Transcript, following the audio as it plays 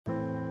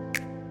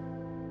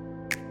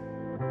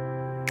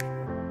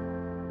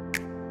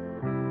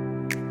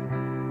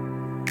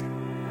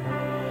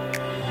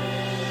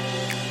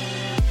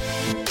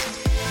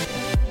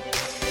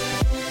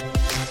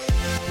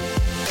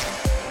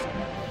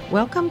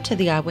Welcome to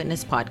the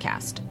Eyewitness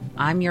Podcast.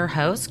 I'm your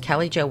host,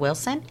 Kelly Jo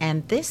Wilson,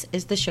 and this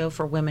is the show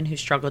for women who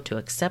struggle to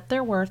accept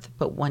their worth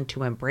but want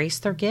to embrace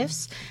their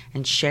gifts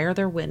and share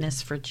their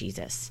witness for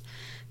Jesus.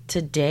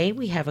 Today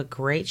we have a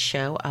great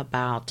show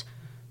about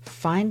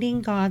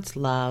finding God's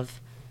love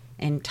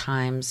in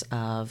times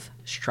of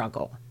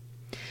struggle.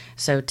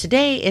 So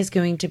today is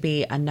going to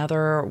be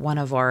another one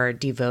of our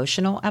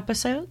devotional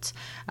episodes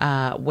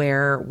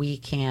where we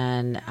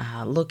can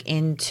look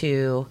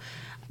into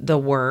the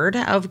Word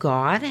of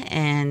God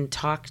and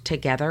talk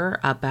together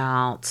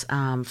about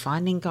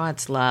finding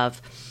God's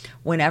love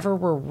whenever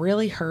we're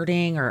really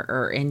hurting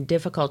or in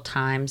difficult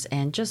times,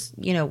 and just,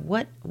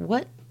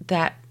 what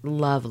that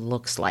love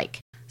looks like.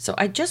 So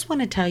I just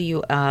want to tell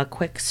you a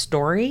quick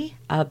story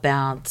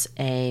about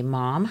a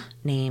mom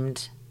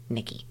named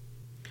Nikki.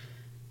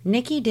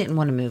 Nikki didn't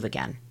want to move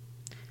again.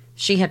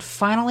 She had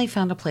finally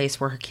found a place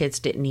where her kids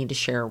didn't need to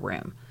share a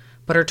room,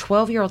 but her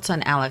 12-year-old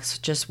son Alex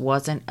just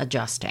wasn't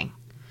adjusting.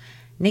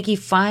 Nikki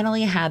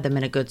finally had them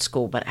in a good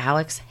school, but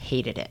Alex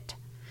hated it.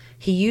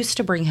 He used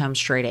to bring home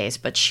straight A's,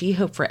 but she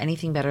hoped for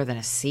anything better than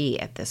a C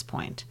at this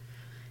point.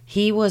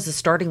 He was a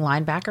starting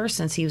linebacker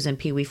since he was in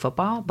Pee Wee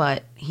football,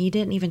 but he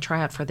didn't even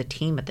try out for the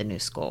team at the new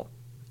school.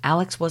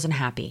 Alex wasn't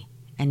happy,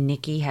 and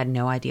Nikki had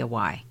no idea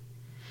why.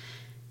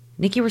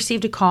 Nikki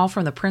received a call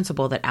from the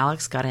principal that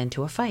Alex got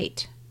into a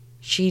fight.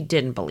 She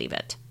didn't believe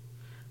it.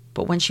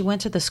 But when she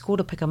went to the school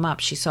to pick him up,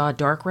 she saw a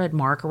dark red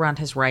mark around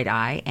his right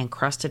eye and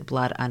crusted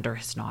blood under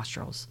his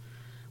nostrils.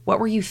 "What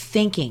were you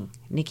thinking?"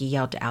 Nikki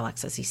yelled to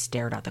Alex as he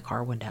stared out the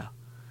car window.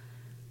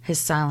 His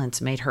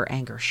silence made her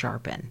anger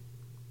sharpen.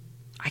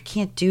 "I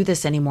can't do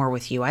this anymore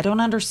with you. I don't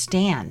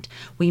understand.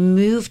 We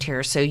moved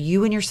here so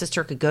you and your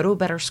sister could go to a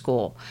better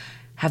school,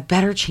 have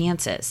better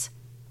chances.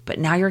 But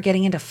now you're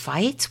getting into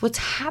fights? What's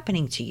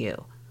happening to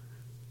you?"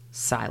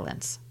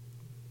 Silence.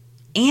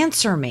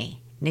 "Answer me."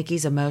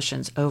 Nikki's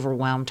emotions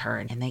overwhelmed her,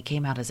 and they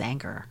came out as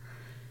anger.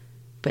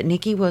 But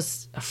Nikki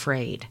was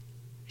afraid.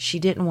 She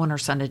didn't want her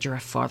son to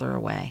drift farther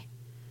away.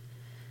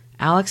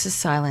 Alex's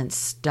silence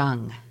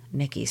stung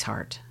Nikki's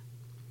heart.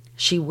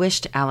 She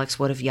wished Alex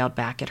would have yelled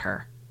back at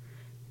her.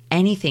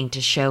 Anything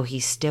to show he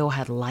still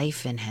had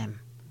life in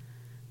him.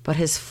 But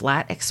his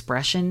flat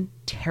expression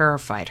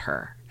terrified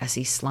her as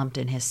he slumped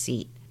in his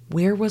seat.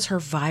 Where was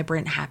her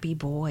vibrant, happy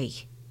boy?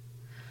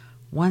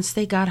 Once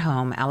they got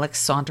home, Alex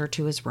sauntered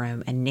to his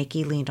room and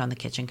Nikki leaned on the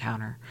kitchen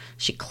counter.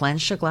 She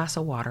clenched a glass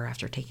of water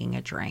after taking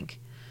a drink.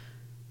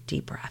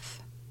 Deep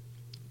breath.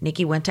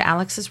 Nikki went to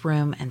Alex's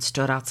room and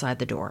stood outside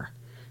the door.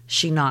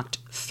 She knocked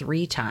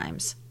 3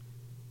 times.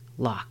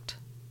 Locked.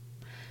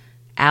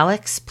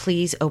 "Alex,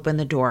 please open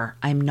the door.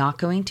 I'm not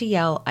going to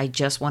yell. I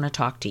just want to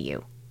talk to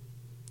you."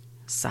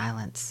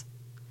 Silence.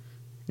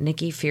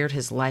 Nikki feared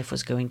his life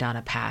was going down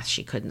a path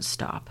she couldn't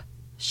stop.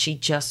 She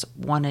just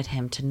wanted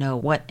him to know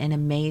what an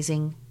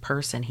amazing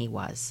person he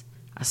was.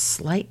 A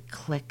slight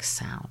click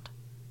sound.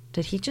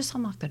 Did he just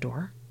unlock the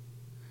door?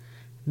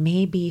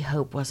 Maybe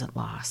hope wasn't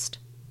lost.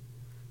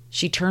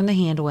 She turned the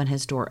handle and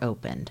his door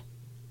opened.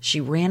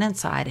 She ran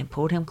inside and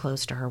pulled him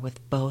close to her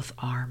with both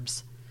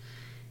arms.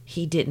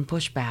 He didn't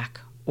push back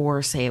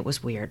or say it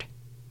was weird.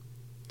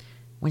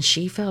 When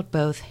she felt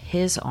both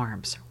his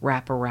arms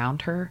wrap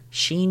around her,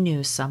 she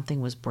knew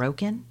something was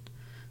broken,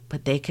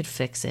 but they could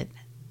fix it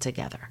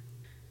together.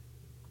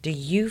 Do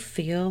you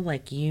feel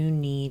like you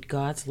need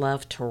God's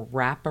love to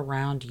wrap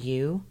around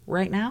you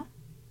right now?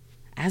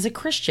 As a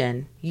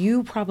Christian,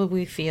 you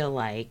probably feel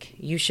like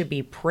you should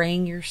be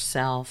praying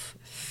yourself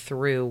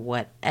through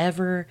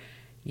whatever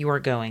you are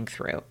going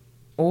through,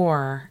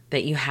 or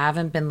that you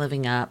haven't been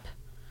living up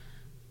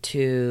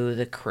to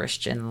the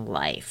Christian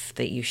life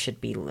that you should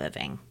be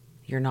living.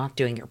 You're not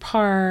doing your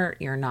part.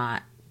 You're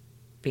not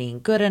being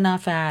good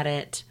enough at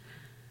it.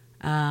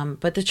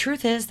 But the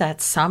truth is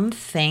that some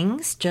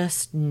things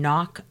just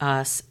knock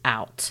us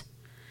out.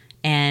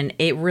 And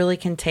it really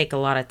can take a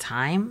lot of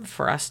time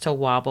for us to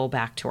wobble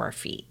back to our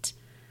feet.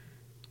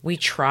 We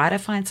try to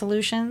find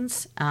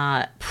solutions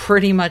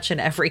pretty much in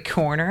every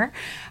corner,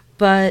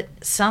 but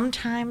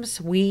sometimes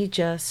we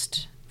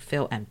just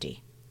feel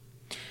empty.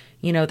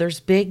 There's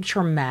big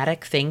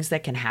traumatic things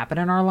that can happen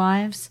in our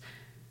lives,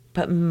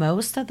 but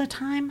most of the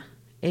time,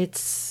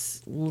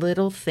 it's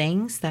little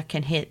things that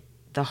can hit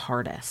the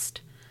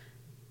hardest.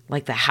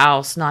 Like the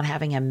house not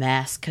having a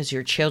mess because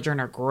your children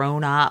are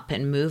grown up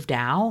and moved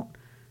out.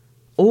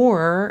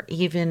 Or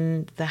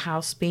even the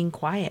house being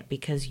quiet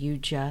because you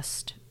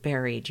just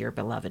buried your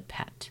beloved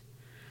pet.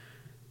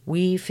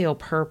 We feel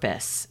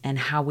purpose in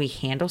how we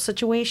handle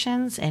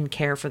situations and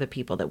care for the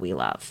people that we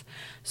love.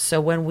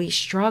 So when we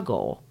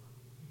struggle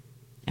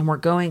and we're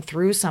going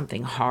through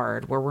something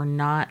hard where we're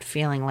not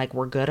feeling like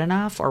we're good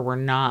enough, or we're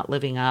not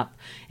living up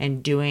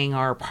and doing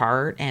our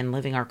part and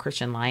living our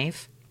Christian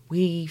life,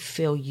 we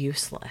feel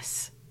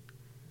useless.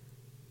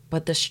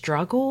 But the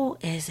struggle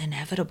is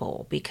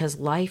inevitable because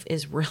life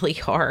is really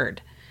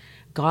hard.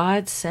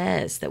 God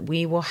says that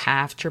we will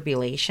have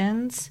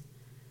tribulations,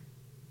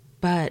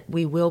 but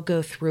we will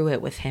go through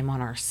it with Him on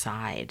our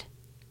side.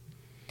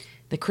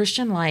 The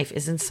Christian life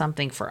isn't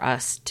something for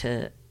us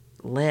to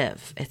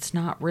live. It's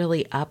not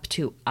really up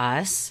to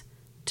us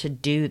to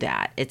do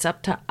that. It's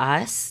up to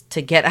us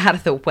to get out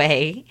of the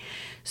way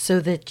so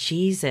that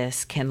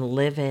Jesus can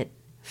live it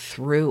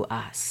through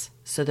us,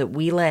 so that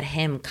we let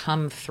him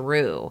come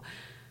through.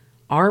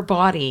 Our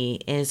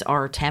body is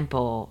our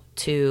temple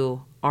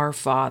to our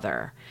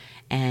Father.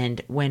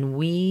 And when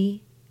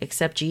we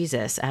accept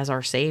Jesus as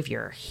our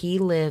Savior, he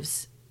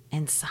lives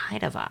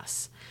inside of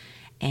us.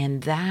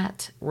 And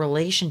that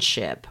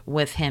relationship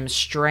with him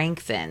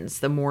strengthens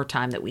the more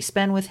time that we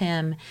spend with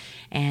him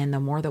and the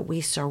more that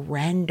we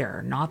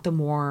surrender, not the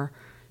more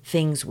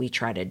things we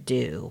try to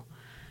do,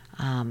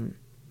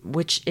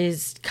 which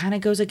is kind of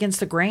goes against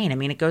the grain. I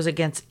mean, it goes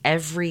against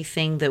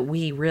everything that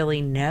we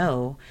really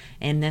know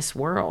in this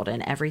world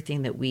and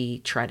everything that we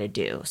try to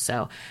do.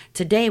 So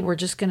today we're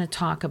just going to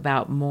talk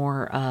about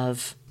more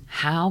of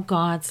how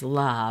God's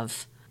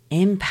love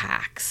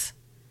impacts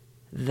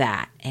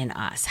that in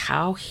us,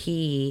 how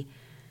he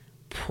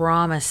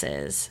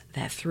promises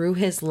that through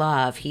his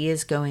love, he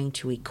is going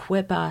to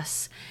equip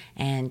us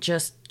and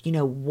just,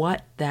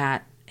 what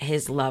that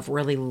his love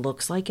really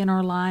looks like in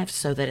our lives,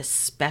 so that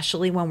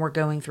especially when we're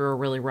going through a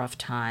really rough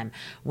time,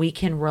 we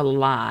can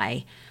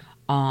rely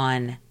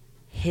on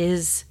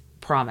his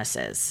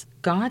promises.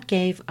 God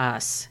gave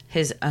us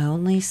his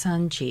only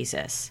son,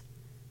 Jesus,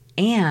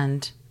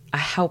 and a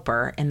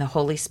helper in the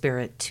Holy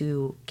Spirit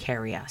to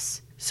carry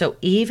us. So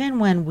even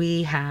when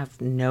we have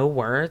no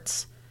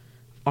words,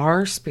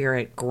 our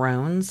spirit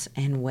groans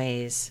in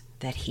ways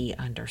that he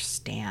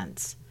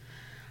understands.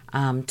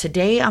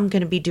 Today I'm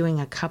going to be doing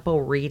a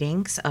couple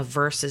readings of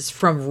verses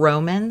from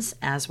Romans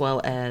as well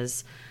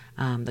as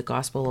the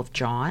Gospel of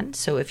John.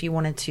 So if you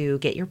wanted to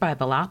get your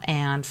Bible out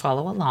and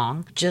follow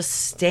along, just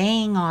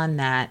staying on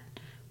that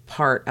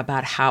part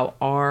about how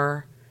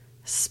our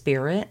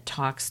spirit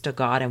talks to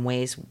God in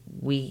ways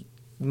we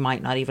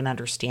might not even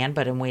understand,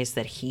 but in ways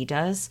that he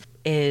does,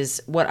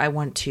 is what I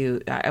want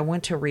to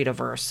read a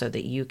verse so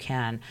that you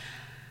can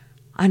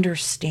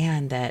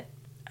understand that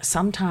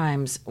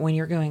sometimes when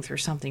you're going through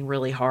something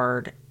really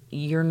hard,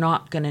 you're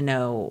not going to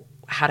know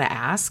how to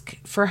ask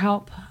for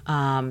help.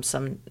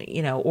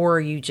 Or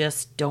you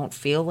just don't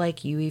feel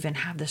like you even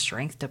have the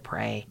strength to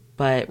pray,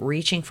 but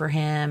reaching for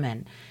him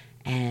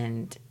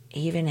and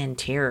even in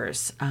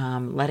tears,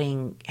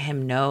 letting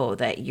him know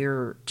that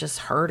you're just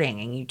hurting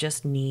and you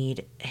just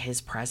need his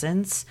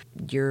presence.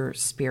 Your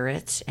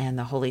spirit and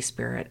the Holy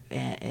Spirit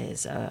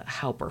is a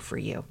helper for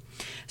you.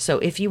 So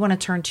if you want to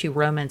turn to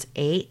Romans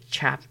 8,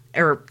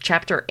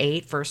 chapter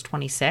 8, verse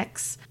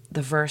 26,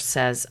 the verse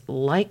says,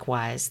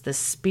 "Likewise, the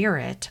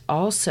Spirit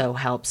also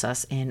helps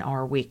us in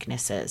our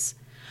weaknesses,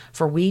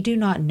 for we do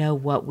not know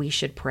what we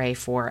should pray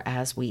for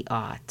as we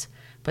ought.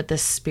 But the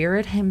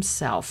Spirit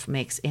himself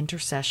makes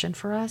intercession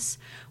for us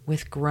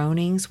with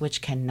groanings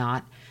which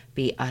cannot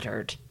be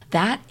uttered."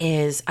 That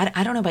is,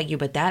 I don't know about you,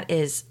 but that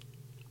is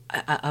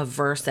a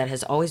verse that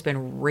has always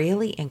been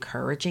really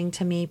encouraging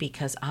to me,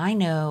 because I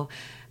know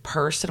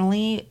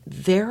personally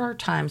there are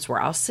times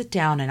where I'll sit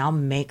down and I'll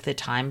make the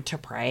time to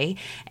pray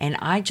and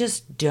I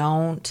just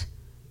don't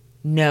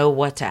know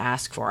what to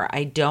ask for.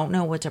 I don't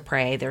know what to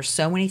pray. There's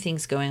so many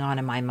things going on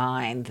in my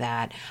mind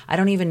that I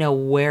don't even know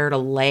where to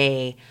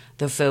lay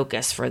the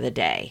focus for the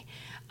day.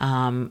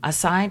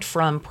 Aside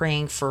from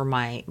praying for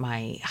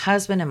my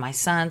husband and my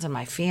sons and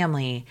my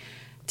family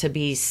to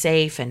be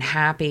safe and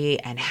happy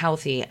and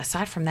healthy,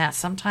 aside from that,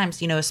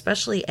 sometimes,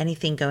 especially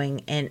anything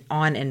going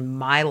on in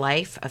my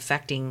life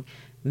affecting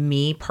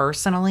me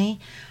personally,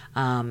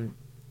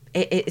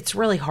 it's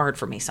really hard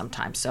for me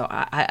sometimes. So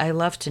I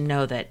love to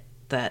know that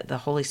the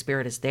Holy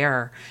Spirit is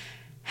there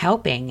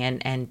helping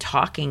and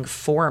talking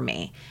for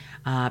me,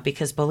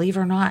 because believe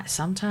it or not,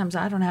 sometimes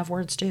I don't have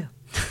words too.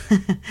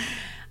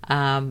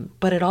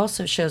 But it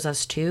also shows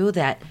us too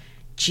that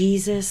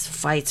Jesus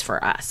fights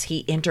for us. He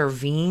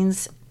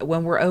intervenes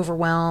when we're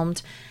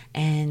overwhelmed,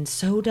 and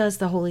so does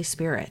the Holy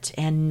Spirit.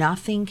 And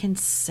nothing can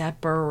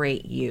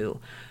separate you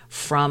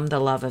from the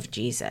love of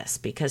Jesus,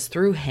 because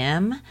through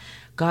him,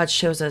 God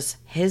shows us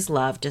his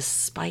love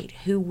despite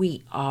who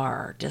we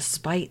are,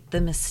 despite the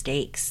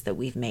mistakes that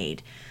we've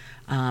made.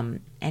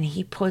 And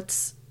he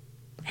puts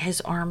his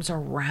arms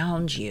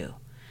around you,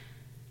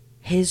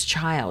 his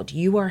child.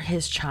 You are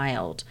his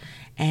child,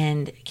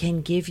 and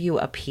can give you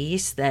a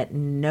peace that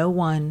no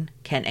one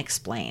can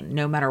explain.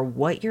 No matter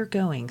what you're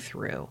going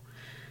through,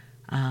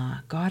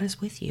 God is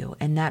with you.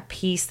 And that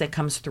peace that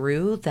comes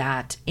through,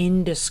 that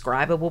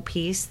indescribable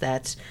peace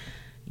that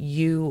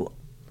you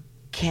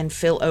can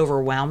feel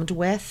overwhelmed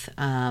with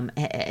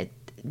at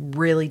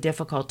really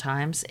difficult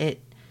times,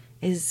 it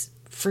is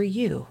for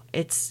you.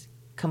 It's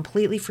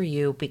completely for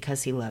you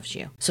because he loves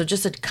you. So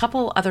just a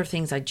couple other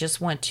things I just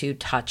want to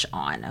touch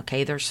on.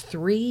 Okay, there's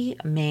 3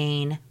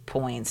 main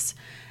points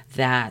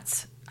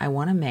that I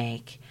want to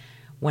make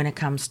when it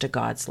comes to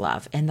God's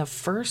love. And the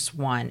first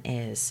one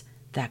is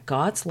that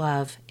God's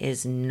love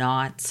is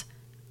not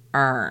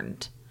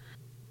earned.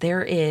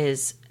 There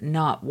is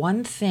not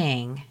one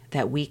thing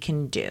that we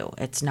can do.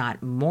 It's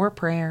not more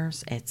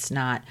prayers. It's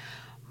not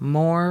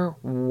more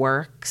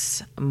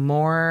works,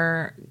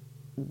 more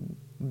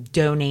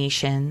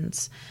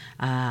donations,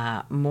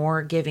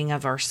 more giving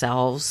of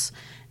ourselves.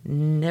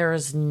 There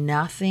is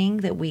nothing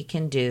that we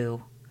can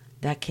do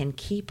that can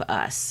keep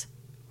us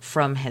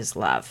from his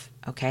love,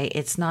 okay?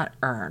 It's not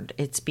earned.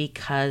 It's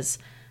because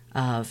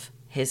of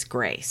his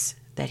grace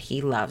that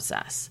he loves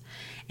us.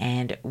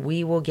 And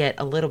we will get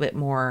a little bit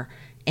more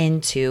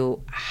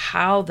into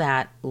how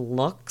that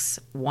looks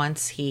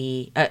once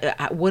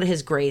what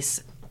his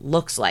grace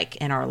looks like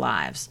in our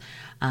lives.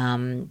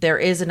 There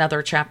is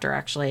another chapter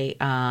actually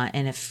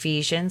in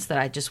Ephesians that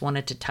I just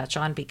wanted to touch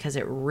on because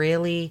it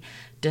really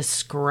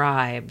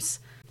describes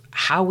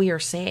how we are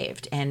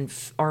saved and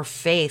our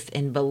faith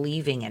in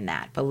believing in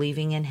that,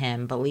 believing in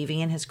him, believing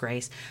in his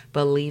grace,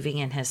 believing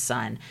in his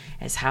son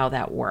is how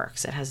that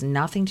works. It has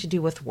nothing to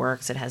do with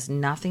works. It has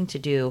nothing to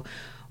do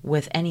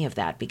with any of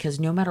that, because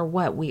no matter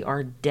what, we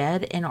are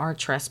dead in our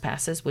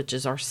trespasses, which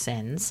is our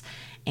sins,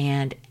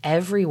 and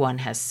everyone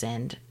has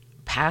sinned,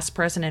 past,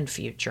 present, and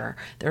future.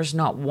 There's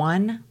not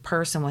one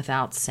person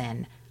without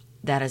sin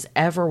that has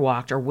ever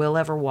walked or will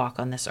ever walk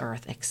on this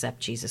earth except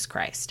Jesus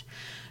Christ.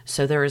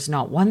 So there is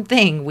not one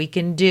thing we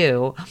can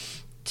do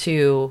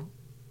to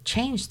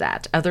change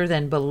that other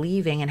than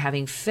believing and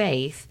having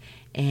faith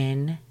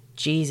in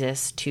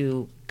Jesus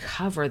to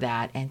cover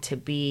that and to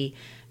be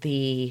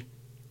the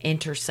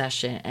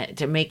intercession,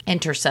 to make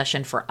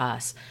intercession for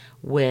us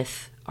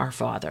with our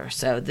Father.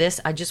 So this,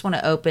 I just want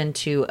to open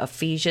to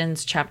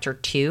Ephesians chapter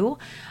 2,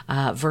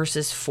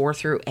 verses 4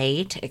 through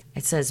 8.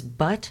 It says,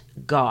 "But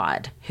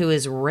God, who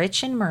is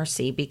rich in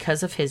mercy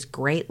because of his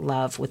great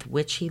love with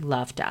which he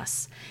loved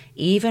us,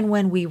 even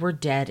when we were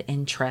dead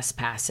in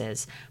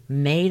trespasses,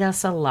 made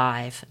us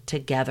alive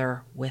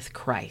together with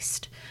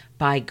Christ.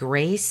 By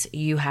grace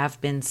you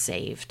have been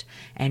saved,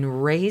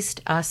 and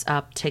raised us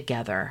up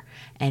together,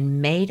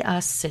 and made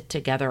us sit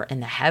together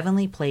in the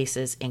heavenly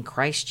places in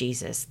Christ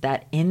Jesus,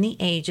 that in the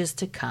ages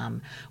to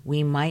come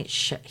he might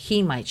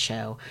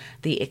show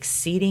the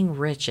exceeding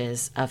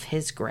riches of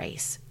his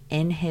grace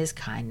in his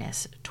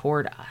kindness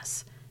toward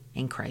us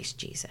in Christ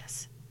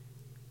Jesus."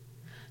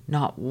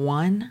 Not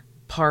one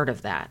part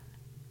of that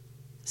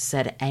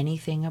said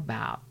anything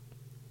about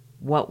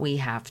what we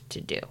have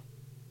to do.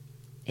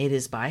 It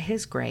is by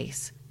his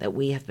grace that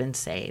we have been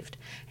saved.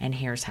 And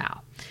here's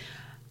how.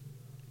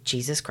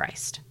 Jesus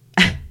Christ.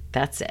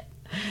 That's it.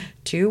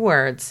 2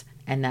 words,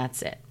 and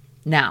that's it.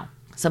 Now,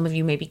 some of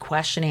you may be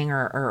questioning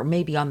or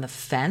maybe on the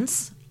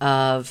fence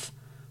of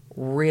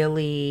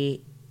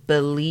really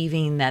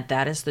believing that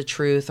that is the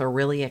truth, or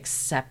really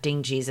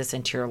accepting Jesus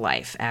into your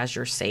life as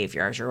your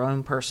Savior, as your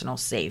own personal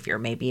Savior.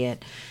 Maybe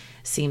it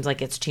seems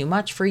like it's too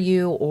much for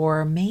you,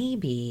 or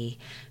maybe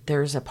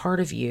there's a part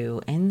of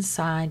you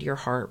inside your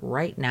heart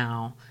right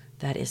now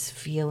that is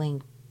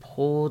feeling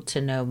pulled to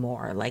know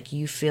more. Like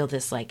you feel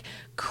this like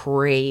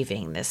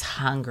craving, this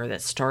hunger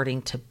that's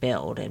starting to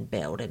build and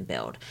build and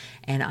build.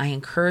 And I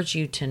encourage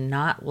you to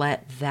not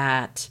let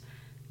that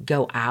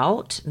go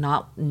out,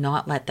 not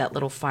let that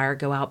little fire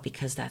go out,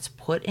 because that's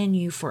put in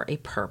you for a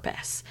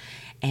purpose.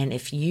 And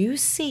if you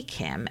seek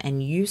him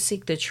and you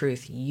seek the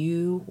truth,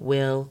 you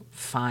will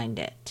find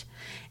it.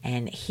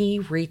 And he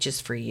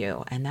reaches for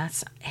you, and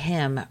that's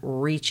him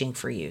reaching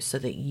for you so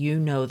that you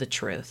know the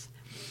truth.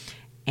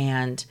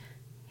 And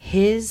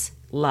his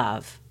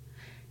love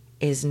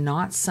is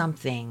not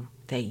something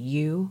that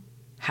you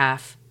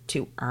have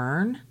to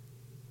earn,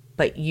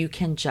 but you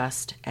can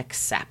just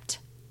accept.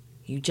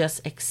 You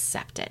just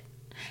accept it.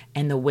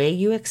 And the way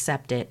you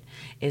accept it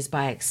is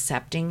by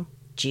accepting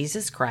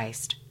Jesus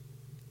Christ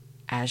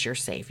as your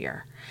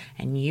Savior.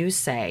 And you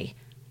say,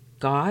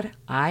 God,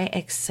 I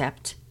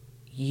accept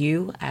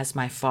you as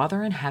my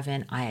Father in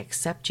heaven. I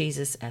accept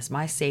Jesus as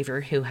my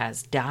Savior, who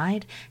has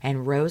died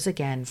and rose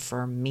again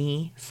for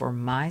me, for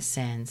my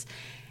sins,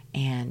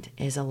 and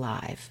is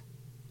alive.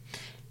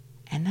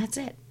 And that's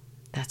it.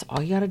 That's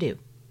all you got to do.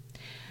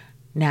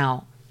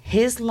 Now,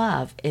 his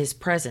love is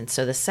present.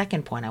 So the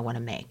second point I want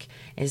to make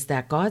is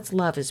that God's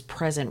love is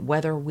present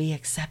whether we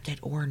accept it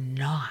or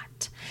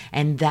not.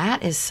 And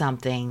that is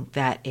something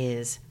that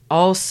is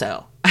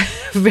also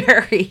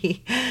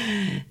very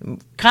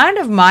kind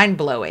of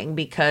mind-blowing,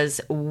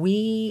 because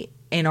we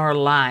in our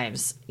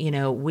lives,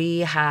 we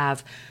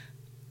have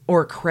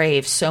or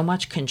crave so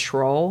much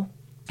control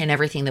in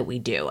everything that we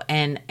do.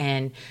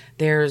 And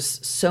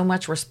there's so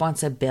much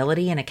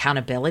responsibility and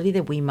accountability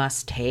that we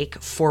must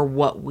take for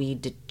what we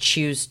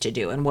choose to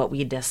do and what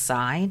we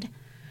decide.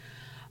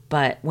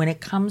 But when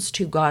it comes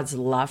to God's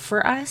love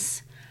for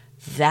us,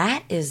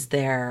 that is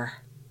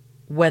there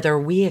whether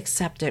we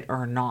accept it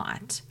or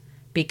not,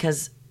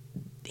 because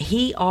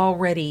he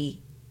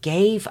already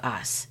gave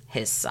us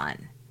his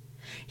son.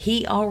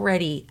 He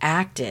already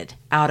acted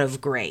out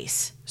of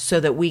grace so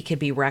that we could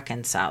be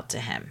reconciled to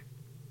him.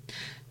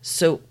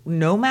 So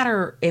no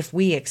matter if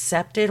we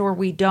accept it or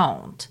we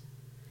don't,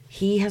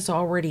 he has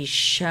already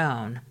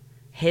shown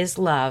his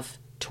love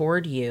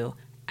toward you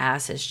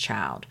as his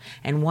child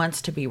and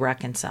wants to be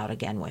reconciled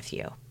again with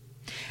you.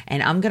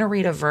 And I'm going to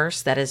read a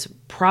verse that is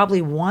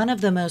probably one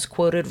of the most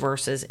quoted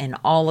verses in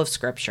all of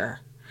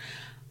Scripture.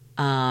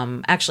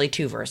 Actually,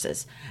 2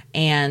 verses.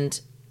 And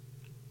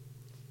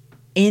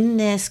in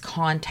this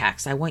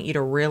context, I want you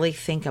to really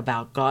think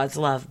about God's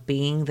love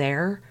being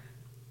there,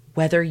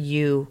 whether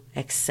you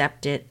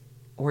accept it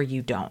or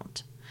you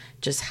don't,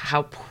 just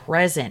how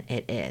present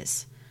it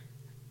is.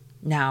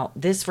 Now,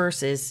 this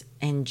verse is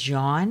in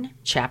John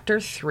chapter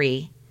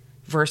 3,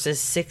 verses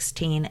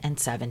 16 and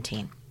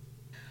 17.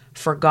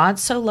 For God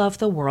so loved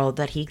the world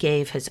that he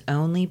gave his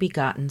only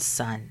begotten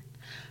Son,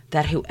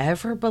 that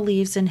whoever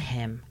believes in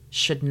him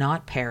should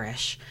not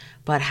perish,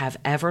 but have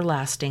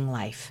everlasting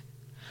life.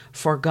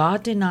 For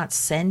God did not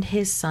send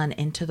his Son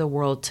into the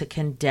world to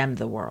condemn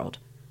the world,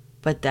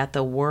 but that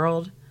the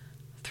world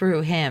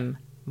through him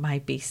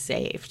might be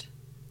saved.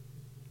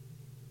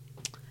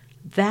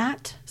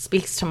 That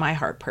speaks to my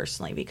heart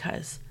personally,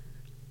 because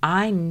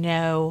I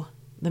know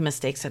the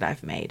mistakes that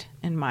I've made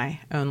in my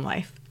own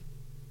life,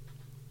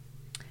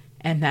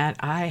 and that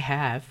I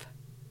have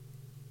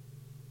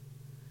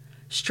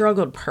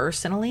struggled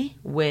personally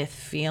with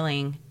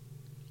feeling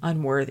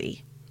unworthy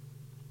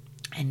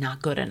and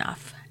not good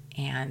enough.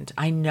 And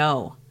I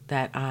know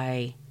that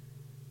I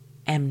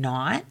am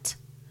not,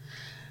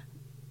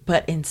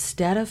 but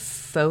instead of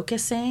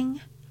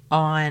focusing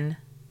on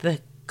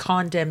the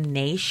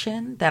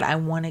condemnation that I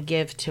want to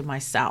give to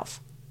myself,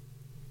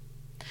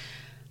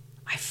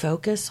 I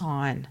focus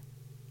on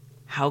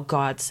how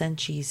God sent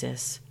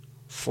Jesus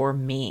for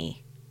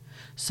me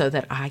so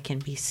that I can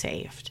be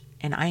saved.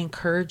 And I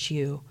encourage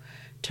you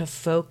to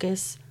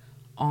focus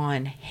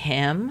on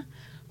him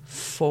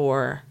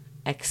for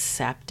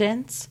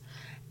acceptance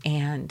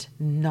and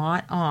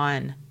not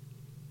on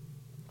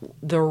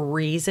the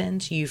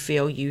reasons you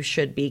feel you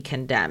should be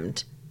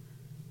condemned,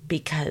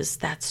 because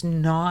that's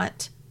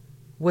not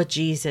what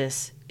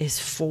Jesus is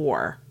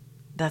for.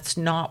 That's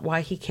not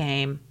why he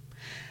came.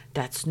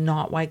 That's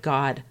not why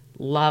God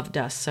loved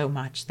us so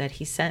much that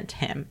he sent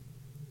him.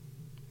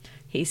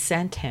 He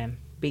sent him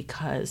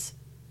because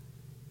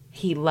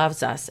he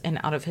loves us and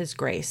out of his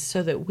grace,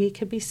 so that we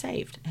could be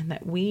saved and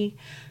that we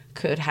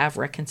could have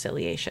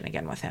reconciliation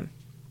again with him.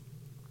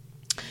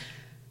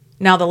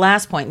 Now, the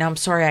last point. Now, I'm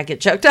sorry I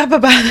get choked up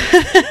about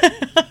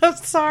it. I'm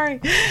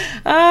sorry.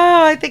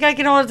 Oh, I think I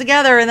can hold it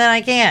together, and then I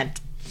can't.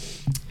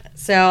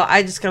 So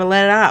I just got to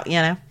let it out,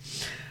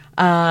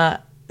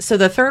 So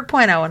the third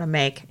point I want to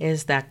make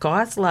is that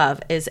God's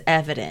love is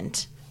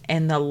evident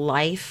in the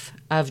life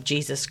of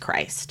Jesus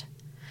Christ.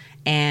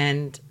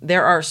 And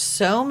there are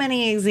so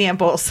many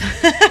examples.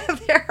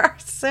 There are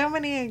so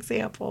many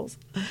examples.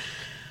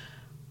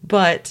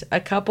 But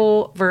a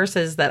couple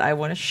verses that I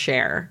want to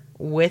share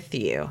with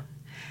you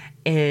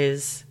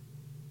is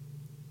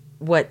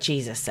what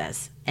Jesus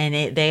says.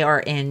 And they are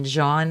in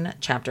John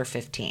chapter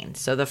 15.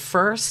 So the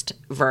first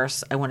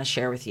verse I want to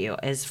share with you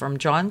is from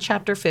John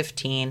chapter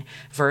 15,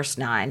 verse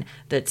 9,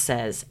 that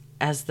says,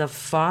 "As the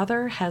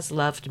Father has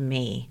loved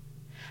me,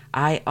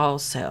 I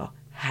also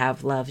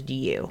have loved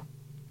you.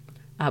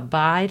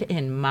 Abide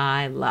in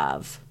my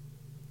love."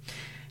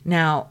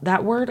 Now,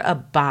 that word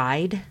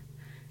abide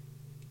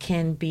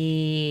can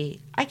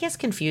be, I guess,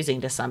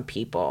 confusing to some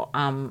people.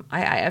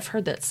 I've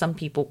heard that some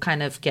people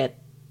kind of get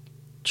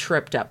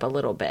tripped up a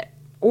little bit,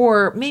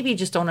 or maybe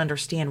just don't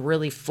understand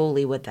really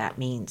fully what that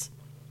means.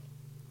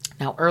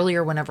 Now,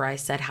 earlier, whenever I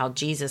said how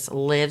Jesus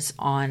lives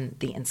on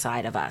the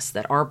inside of us,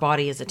 that our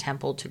body is a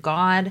temple to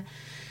God,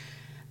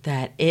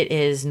 that it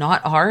is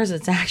not ours,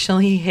 it's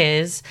actually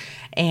his,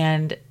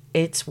 and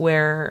it's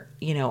where,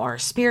 our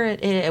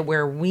spirit is,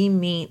 where we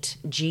meet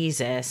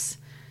Jesus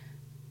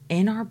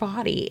in our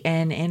body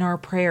and in our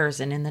prayers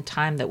and in the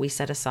time that we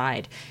set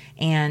aside.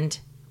 And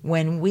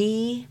when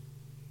we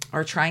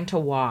are trying to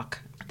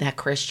walk that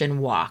Christian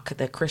walk,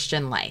 the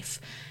Christian life,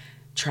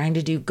 trying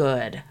to do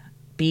good,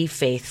 be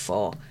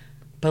faithful,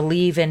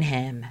 believe in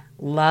him,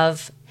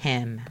 love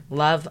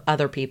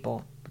other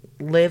people,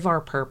 live our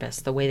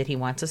purpose the way that he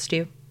wants us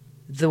to.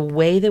 The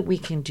way that we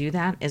can do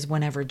that is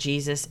whenever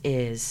Jesus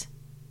is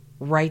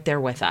right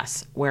there with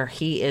us, where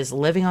he is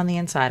living on the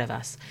inside of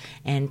us.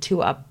 And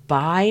to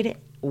abide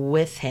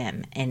with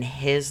him in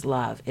his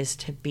love is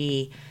to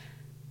be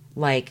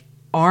like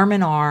arm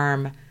in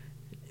arm,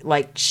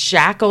 like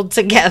shackled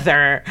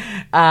together,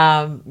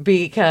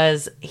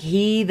 because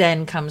he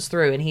then comes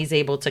through, and he's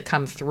able to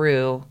come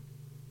through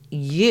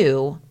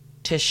you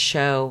to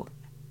show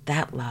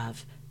that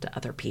love to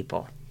other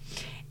people.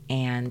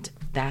 And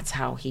that's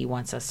how he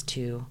wants us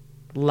to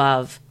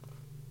love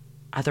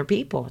other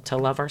people, to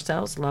love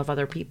ourselves, love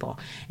other people.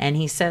 And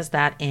he says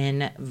that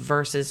in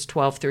verses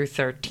 12 through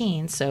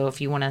 13. So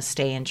if you want to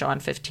stay in John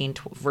 15,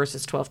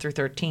 verses 12 through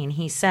 13,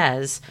 he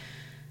says,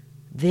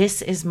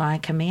 "This is my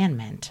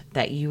commandment,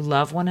 that you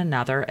love one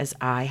another as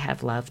I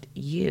have loved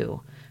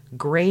you.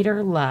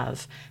 Greater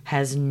love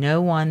has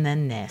no one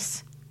than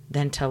this,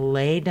 than to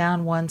lay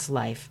down one's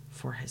life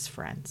for his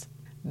friends."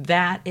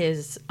 That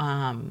is,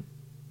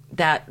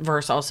 that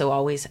verse also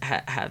always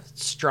have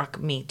struck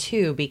me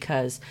too,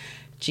 because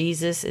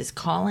Jesus is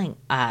calling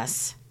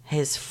us,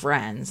 his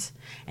friends.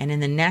 And in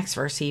the next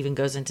verse, he even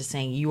goes into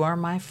saying, you are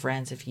my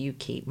friends if you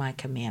keep my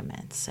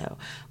commandments. So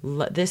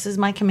this is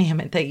my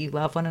commandment, that you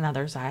love one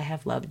another as I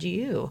have loved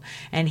you.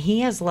 And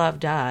he has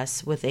loved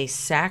us with a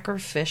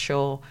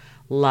sacrificial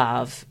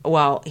love.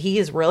 Well, he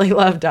has really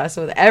loved us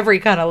with every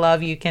kind of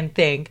love you can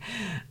think.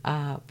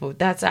 But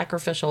that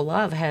sacrificial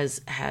love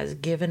has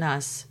given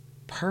us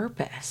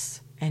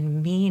purpose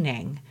and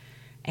meaning,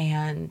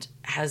 and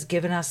has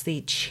given us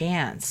the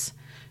chance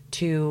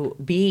to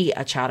be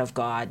a child of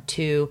God,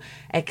 to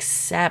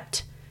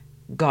accept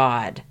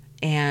God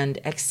and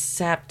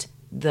accept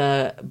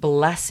the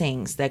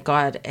blessings that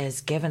God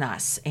has given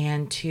us,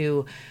 and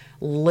to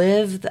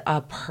live a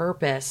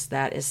purpose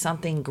that is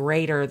something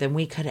greater than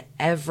we could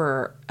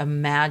ever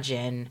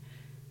imagine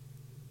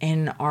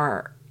in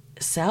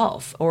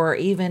ourself or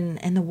even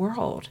in the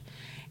world.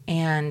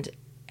 And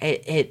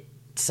it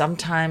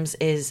sometimes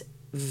is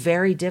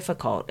very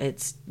difficult.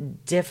 It's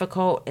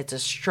difficult. It's a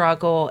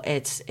struggle.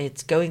 It's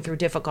going through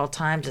difficult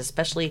times,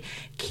 especially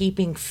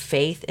keeping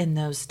faith in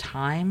those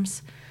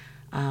times.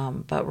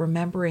 But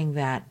remembering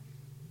that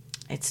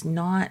it's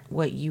not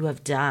what you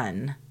have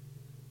done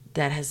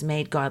that has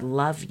made God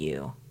love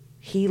you.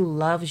 He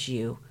loves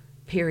you,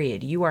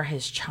 period. You are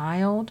his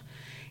child.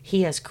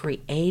 He has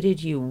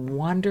created you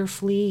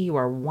wonderfully. You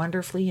are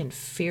wonderfully and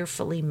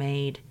fearfully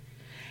made.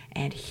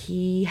 And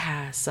he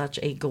has such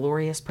a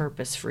glorious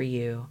purpose for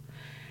you.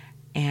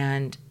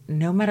 And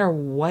no matter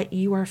what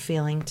you are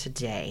feeling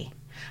today,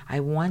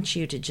 I want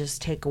you to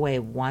just take away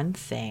one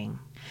thing,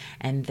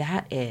 and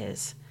that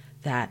is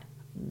that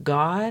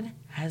God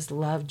has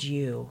loved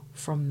you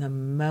from the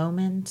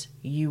moment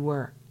you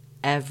were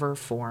ever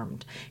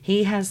formed.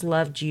 He has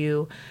loved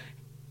you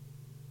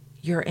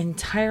your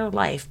entire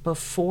life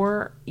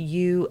before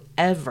you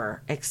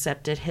ever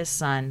accepted his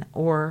son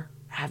or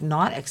have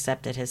not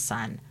accepted his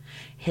son.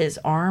 His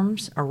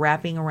arms are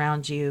wrapping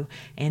around you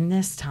in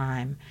this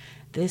time,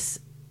 this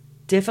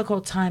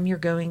difficult time you're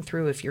going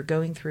through. If you're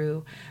going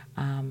through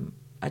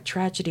a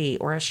tragedy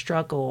or a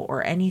struggle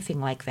or anything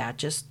like that,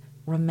 just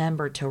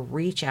remember to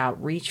reach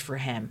out, reach for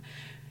him.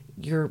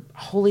 Your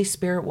Holy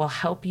Spirit will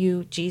help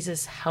you.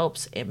 Jesus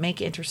helps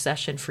make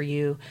intercession for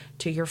you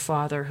to your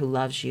Father who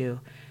loves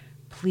you.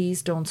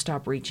 Please don't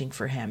stop reaching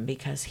for him,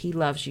 because he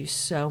loves you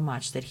so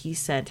much that he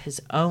sent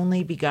his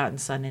only begotten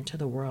Son into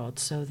the world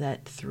so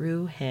that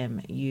through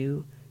him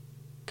you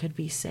could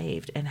be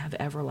saved and have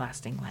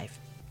everlasting life.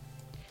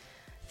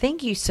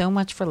 Thank you so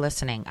much for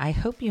listening. I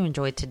hope you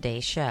enjoyed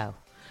today's show.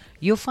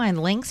 You'll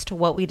find links to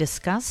what we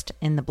discussed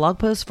in the blog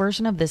post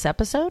version of this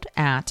episode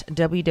at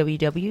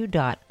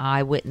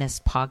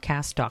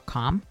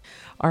www.eyewitnesspodcast.com.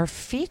 Our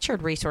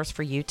featured resource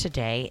for you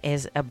today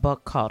is a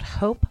book called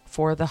Hope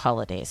for the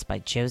Holidays by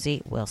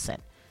Josie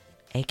Wilson,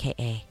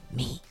 aka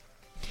me.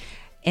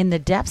 In the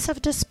depths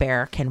of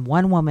despair, can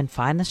one woman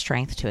find the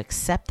strength to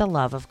accept the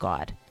love of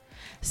God?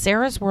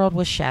 Sarah's world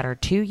was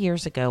shattered 2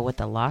 years ago with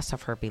the loss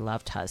of her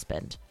beloved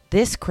husband.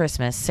 This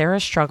Christmas,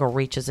 Sarah's struggle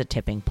reaches a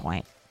tipping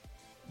point.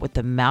 With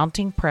the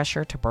mounting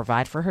pressure to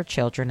provide for her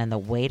children and the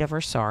weight of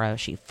her sorrow,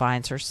 she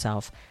finds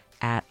herself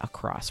at a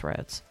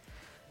crossroads.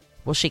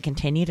 Will she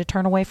continue to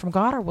turn away from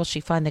God, or will she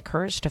find the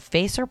courage to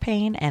face her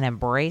pain and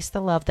embrace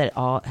the love that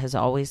has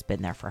always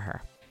been there for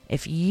her?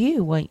 If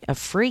you want a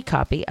free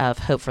copy of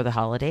Hope for the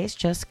Holidays,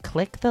 just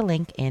click the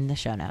link in the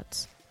show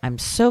notes. I'm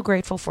so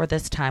grateful for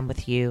this time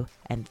with you,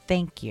 and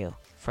thank you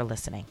for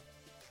listening.